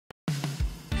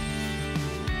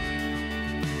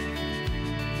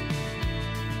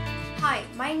Hi,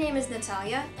 my name is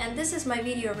Natalia and this is my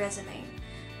video resume.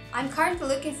 I'm currently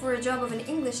looking for a job of an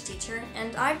English teacher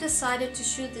and I've decided to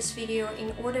shoot this video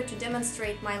in order to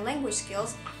demonstrate my language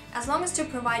skills as long as to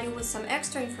provide you with some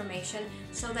extra information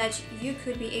so that you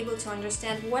could be able to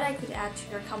understand what I could add to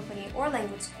your company or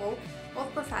language school,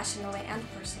 both professionally and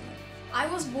personally. I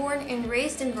was born and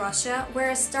raised in Russia, where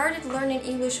I started learning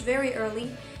English very early,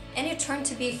 and it turned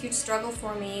to be a huge struggle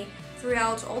for me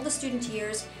throughout all the student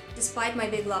years, despite my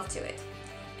big love to it.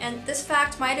 And this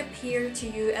fact might appear to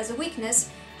you as a weakness,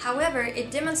 however,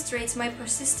 it demonstrates my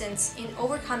persistence in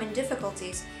overcoming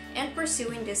difficulties and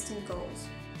pursuing distant goals.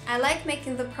 I like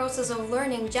making the process of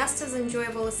learning just as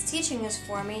enjoyable as teaching is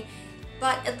for me,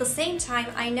 but at the same time,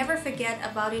 I never forget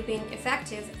about it being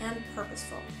effective and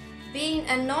purposeful. Being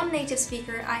a non-native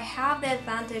speaker, I have the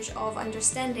advantage of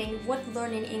understanding what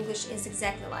learning English is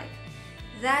exactly like.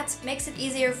 That makes it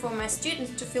easier for my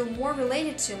students to feel more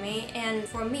related to me and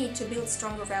for me to build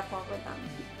stronger rapport with them.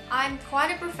 I'm quite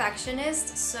a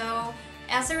perfectionist, so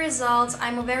as a result,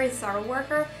 I'm a very thorough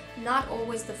worker, not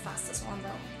always the fastest one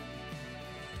though.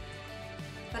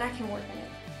 But I can work on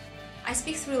it. I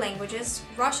speak 3 languages.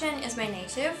 Russian is my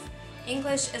native,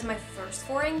 English is my first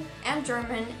foreign, and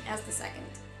German as the second.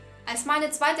 Als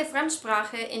meine zweite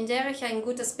Fremdsprache, in der ich ein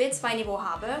gutes B2-Niveau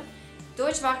habe,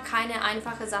 Deutsch war keine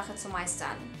einfache Sache zu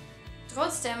meistern.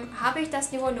 Trotzdem habe ich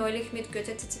das Niveau neulich mit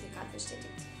Goethe-Zertifikat bestätigt.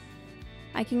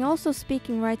 I can also speak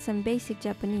and write some basic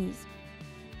Japanese.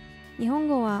 日本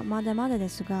語はまだまだで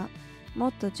すが、も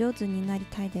っと上手になり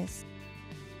たいです。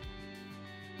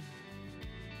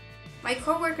My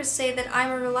coworkers say that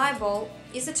I'm a reliable,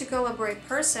 easy to collaborate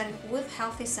person with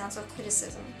healthy sense of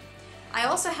criticism. I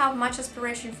also have much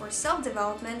aspiration for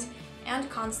self-development and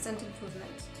constant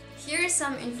improvement. Here is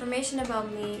some information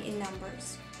about me in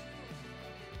numbers.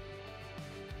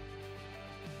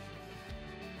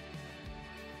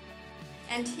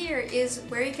 And here is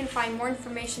where you can find more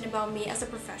information about me as a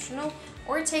professional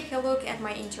or take a look at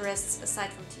my interests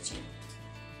aside from teaching.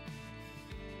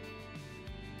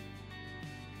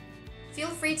 Feel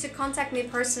free to contact me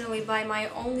personally by my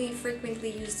only frequently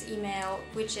used email,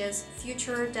 which is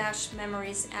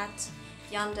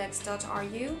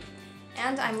future-memories@yandex.ru,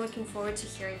 and I'm looking forward to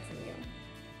hearing from you.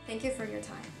 Thank you for your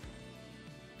time.